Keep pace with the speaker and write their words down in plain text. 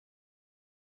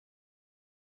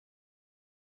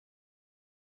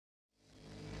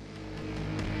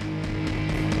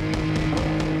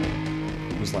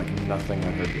nothing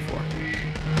I've heard before.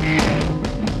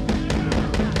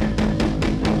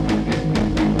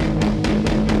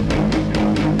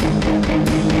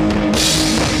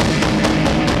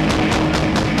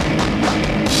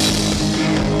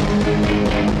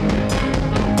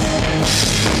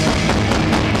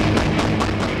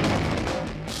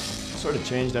 Sort of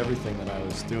changed everything that I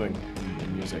was doing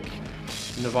in music.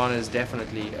 Nirvana is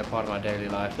definitely a part of my daily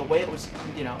life. The way it was,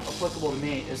 applicable to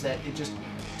me is that it just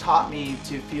taught me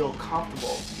to feel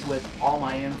comfortable with all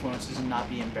my influences and not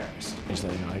be embarrassed.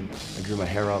 I grew my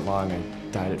hair out long, I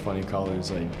dyed it funny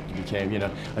colors, I became,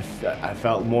 I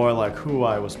felt more like who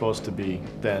I was supposed to be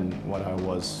than what I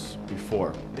was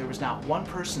before. There was not one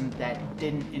person that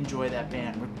didn't enjoy that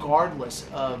band, regardless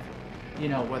of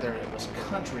whether it was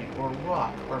country or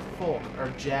rock or folk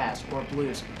or jazz or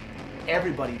blues.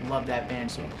 Everybody loved that band.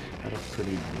 So it had a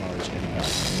pretty large impact.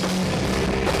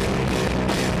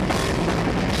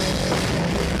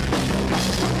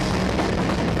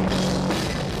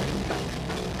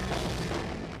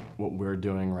 What we're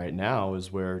doing right now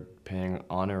is we're paying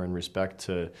honor and respect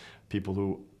to people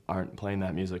who aren't playing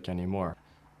that music anymore.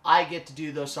 I get to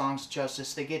do those songs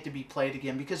justice. They get to be played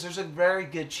again because there's a very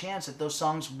good chance that those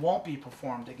songs won't be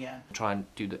performed again. Try and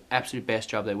do the absolute best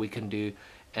job that we can do,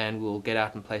 and we'll get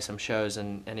out and play some shows,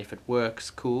 and if it works,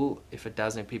 cool. If it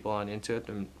doesn't, if people aren't into it,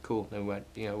 then cool, then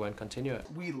we won't continue it.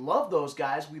 We love those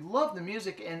guys, we love the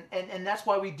music, and that's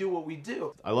why we do what we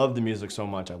do. I love the music so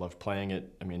much, I love playing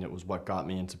it. I mean, it was what got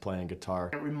me into playing guitar.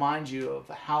 It reminds you of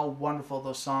how wonderful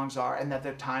those songs are and that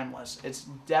they're timeless. It's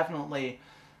definitely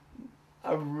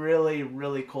a really,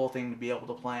 really cool thing to be able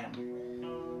to play them.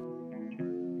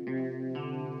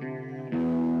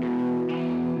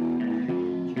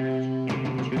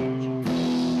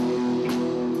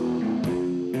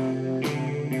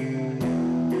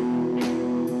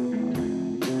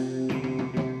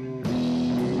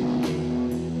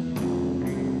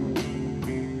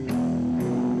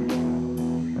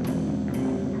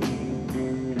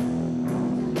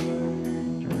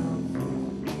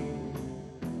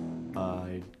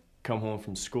 Come home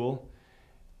from school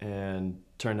and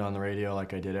turned on the radio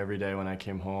like I did every day when I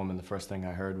came home, and the first thing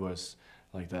I heard was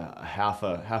like half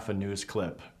a news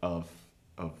clip of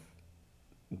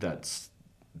that's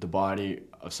the body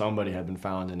of somebody had been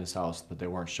found in his house, but they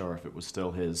weren't sure if it was still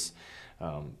his.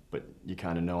 But you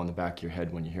kind of know in the back of your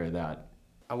head when you hear that.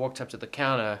 I walked up to the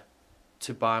counter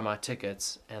to buy my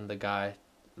tickets, and the guy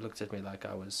looked at me like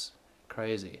I was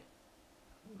crazy.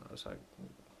 I was like,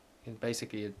 and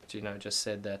basically it just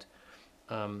said that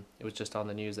it was just on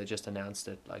the news. They just announced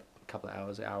it like a couple of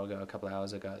hours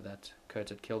ago that Kurt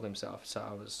had killed himself. So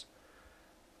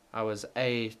I was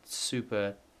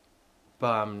super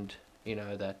bummed,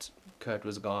 that Kurt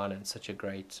was gone and such a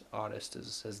great artist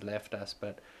has left us.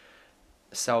 But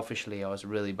selfishly, I was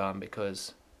really bummed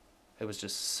because it was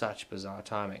just such bizarre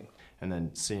timing. And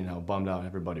then seeing how bummed out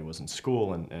everybody was in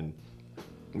school, and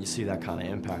you see that kind of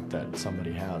impact that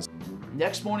somebody has.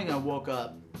 Next morning I woke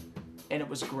up and it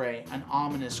was gray, an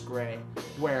ominous gray,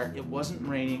 where it wasn't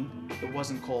raining, it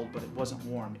wasn't cold, but it wasn't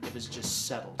warm. It was just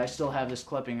settled. I still have this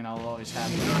clipping and I'll always have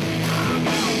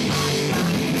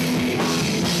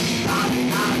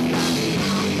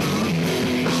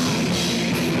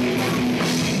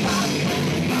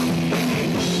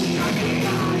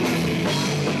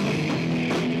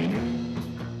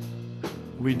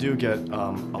We do get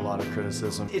a lot of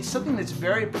criticism. It's something that's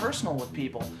very personal with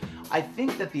people. I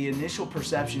think that the initial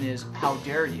perception is, how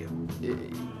dare you?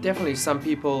 Definitely some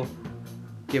people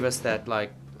give us that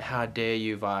like, how dare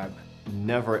you vibe.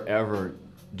 Never ever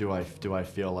do I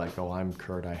feel like, oh, I'm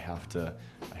Kurt, I have to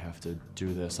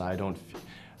do this. I don't.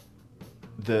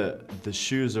 The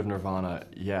shoes of Nirvana,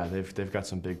 yeah, they've got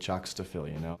some big chucks to fill,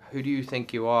 Who do you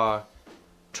think you are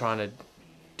trying to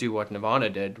do what Nirvana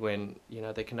did when,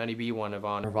 there can only be one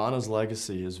Nirvana? Nirvana's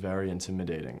legacy is very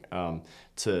intimidating.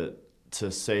 To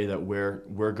say that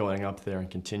we're going up there and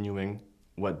continuing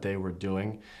what they were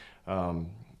doing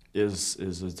is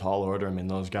a tall order. I mean,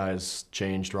 those guys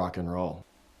changed rock and roll.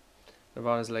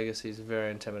 Nirvana's legacy is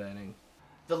very intimidating.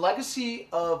 The legacy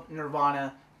of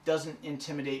Nirvana doesn't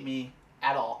intimidate me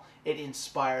at all. It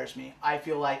inspires me. I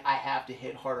feel like I have to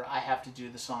hit harder. I have to do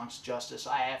the songs justice.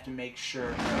 I have to make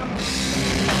sure.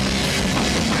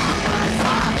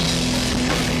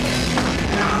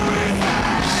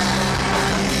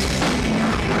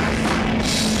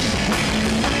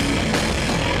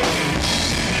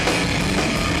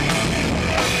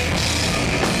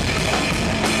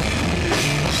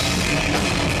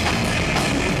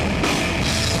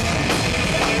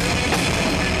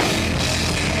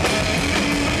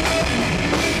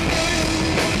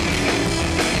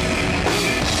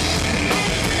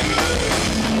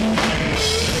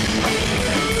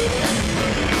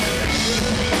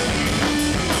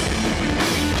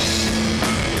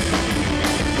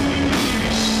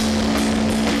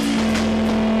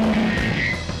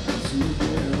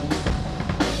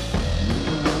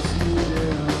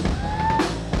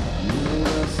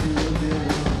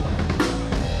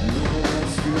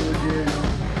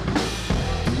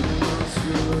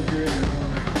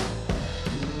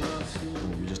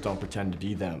 pretend to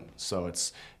be them. So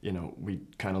it's, you know, we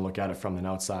kind of look at it from an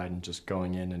outside and just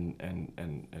going in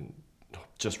and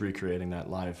just recreating that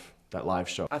live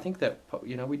show. I think that,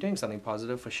 you know, we're doing something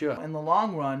positive for sure. In the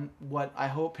long run, what I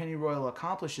hope Pennyroyal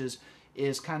accomplishes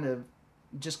is kind of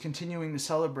just continuing to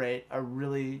celebrate a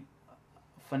really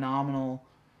phenomenal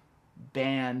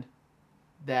band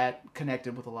that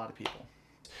connected with a lot of people.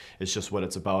 It's just what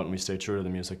it's about, and we stay true to the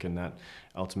music, and that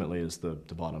ultimately is the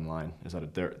bottom line, is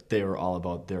that they are all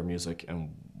about their music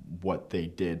and what they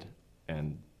did,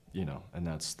 and, you know, and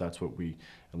that's what we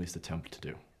at least attempt to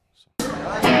do. So.